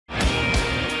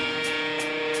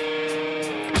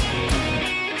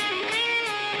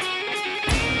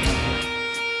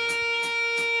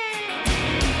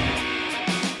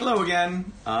Hello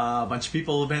again. A bunch of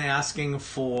people have been asking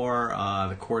for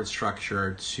the chord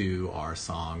structure to our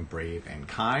song Brave and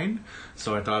Kind,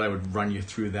 so I thought I would run you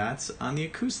through that on the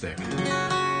acoustic.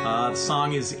 The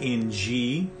song is in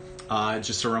G.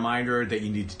 Just a reminder that you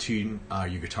need to tune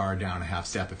your guitar down a half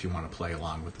step if you want to play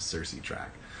along with the Sirsy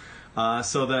track.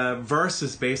 So the verse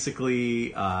is basically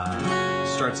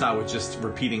starts out with just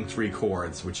repeating three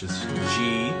chords, which is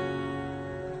G,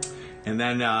 and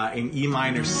then in E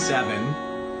minor 7.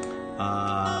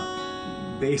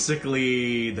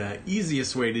 Basically, the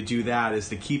easiest way to do that is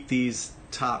to keep these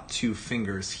top two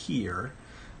fingers here.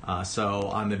 So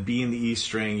on the B and the E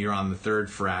string, you're on the 3rd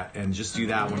fret, and just do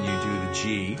that when you do the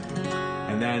G.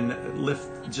 And then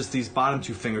lift just these bottom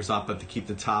two fingers up, but to keep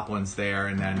the top ones there,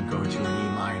 and then go to an E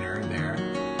minor there.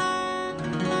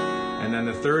 And then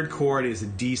the 3rd chord is a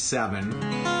D7.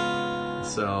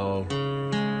 So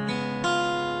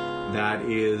that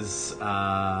is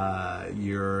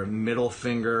your middle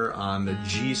finger on the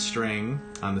G string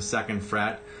on the 2nd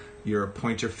fret, your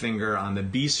pointer finger on the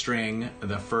B string,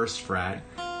 the 1st fret,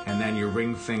 and then your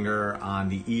ring finger on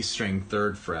the E string,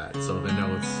 3rd fret. So the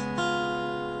notes,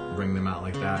 ring them out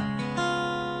like that.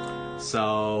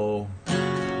 So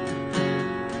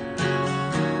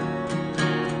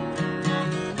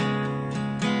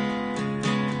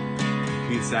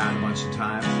repeats that a bunch of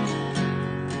times.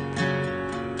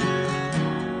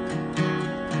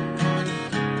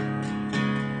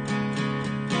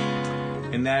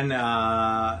 And then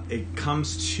it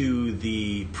comes to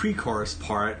the pre-chorus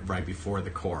part right before the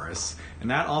chorus,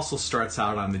 and that also starts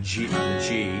out on the G,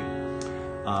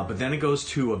 but then it goes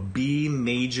to a B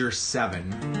major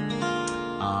 7.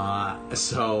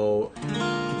 So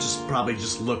probably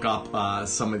just look up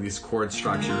some of these chord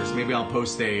structures. Maybe I'll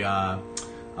post a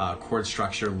chord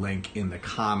structure link in the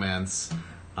comments.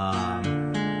 But I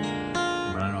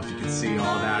don't know if you can see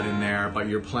all that in there. But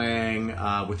you're playing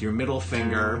with your middle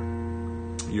finger.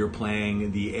 You're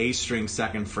playing the A string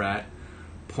 2nd fret,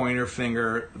 pointer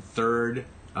finger 3rd,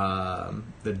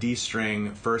 the D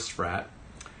string 1st fret,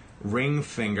 ring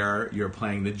finger, you're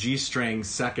playing the G string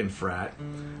 2nd fret,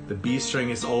 the B string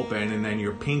is open, and then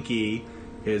your pinky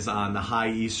is on the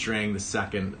high E string, the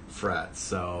 2nd fret.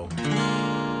 So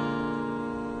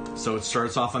it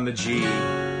starts off on the G,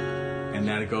 and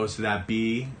then it goes to that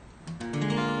B7,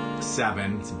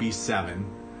 it's B7.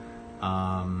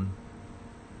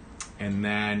 And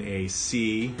then a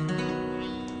C,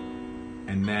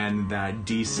 and then that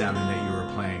D7 that you were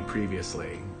playing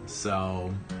previously.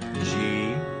 So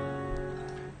G,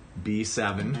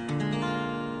 B7,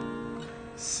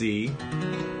 C,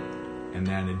 and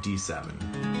then a D7.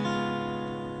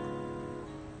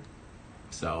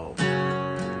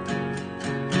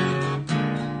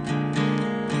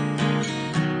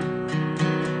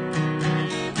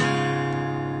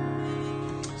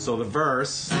 So the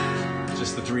verse,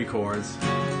 just the 3 chords.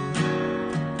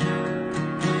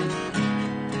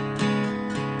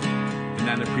 And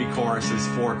then the pre-chorus is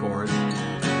 4 chords.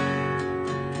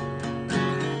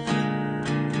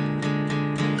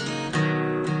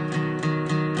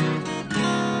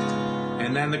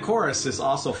 And then the chorus is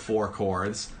also 4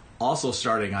 chords, also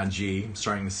starting on G. I'm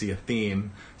starting to see a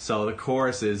theme. So the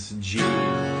chorus is G.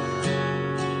 And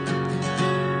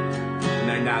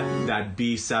then that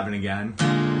B7 again.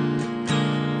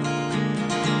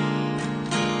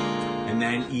 And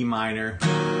then E minor,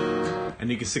 and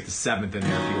you can stick the 7th in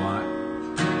there if you want.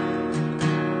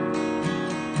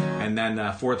 And then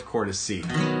the 4th chord is C.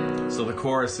 So the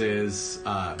chorus is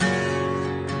that's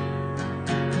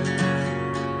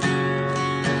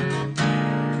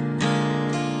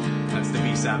the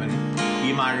B7.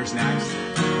 E minor's next,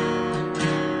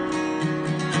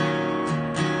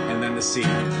 and then the C.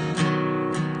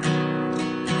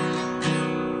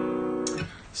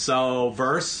 So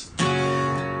verse.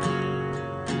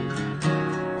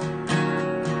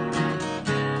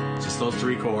 Those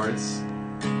 3 chords,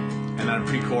 and then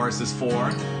pre-chorus is 4,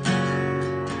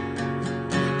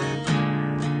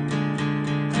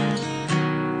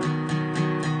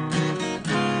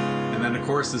 and then the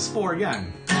chorus is 4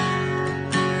 again,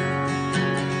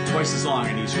 twice as long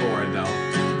in each chord though.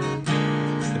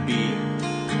 It's the B,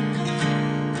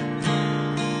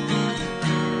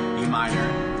 E minor,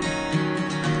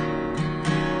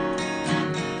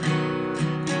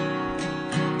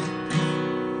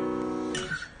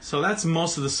 so that's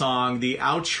most of the song. The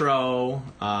outro,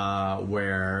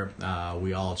 where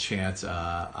we all chant,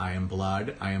 I am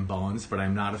blood, I am bones, but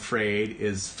I'm not afraid,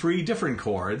 is 3 different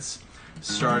chords,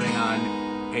 starting on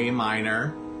A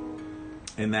minor,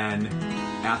 and then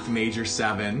F major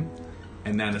 7,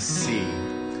 and then a C.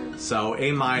 So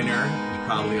A minor, you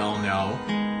probably all know,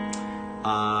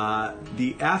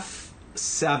 The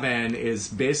F7 is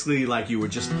basically like you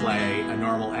would just play a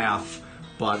normal F,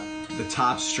 but the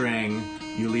top string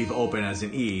you leave open as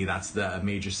an E. That's the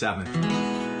major 7th.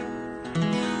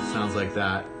 Sounds like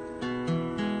that.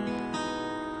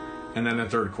 And then the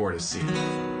third chord is C.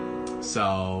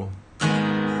 So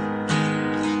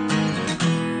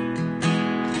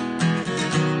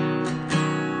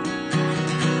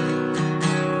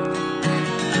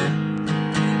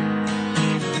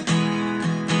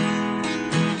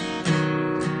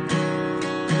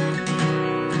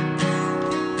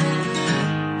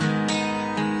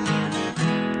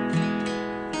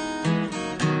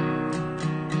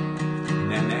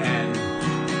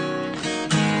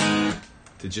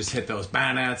to just hit those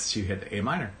bonnets, you hit the A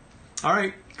minor. All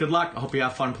right, good luck. I hope you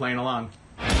have fun playing along.